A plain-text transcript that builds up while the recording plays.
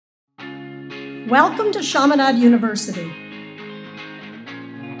Welcome to Chaminade University.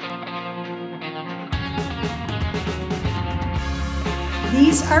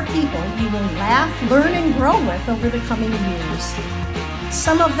 These are people you will laugh, learn, and grow with over the coming years.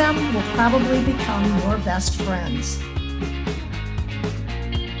 Some of them will probably become your best friends.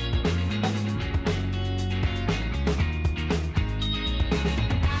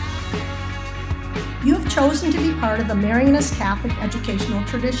 You have chosen to be part of the Marianist Catholic educational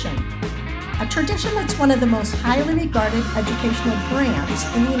tradition, a tradition that's one of the most highly regarded educational brands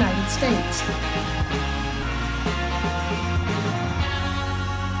in the United States.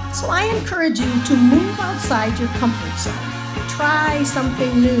 So I encourage you to move outside your comfort zone. Try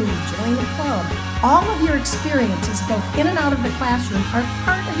something new, join a club. All of your experiences, both in and out of the classroom, are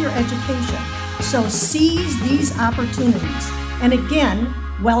part of your education. So seize these opportunities. And again,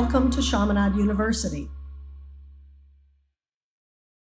 welcome to Chaminade University.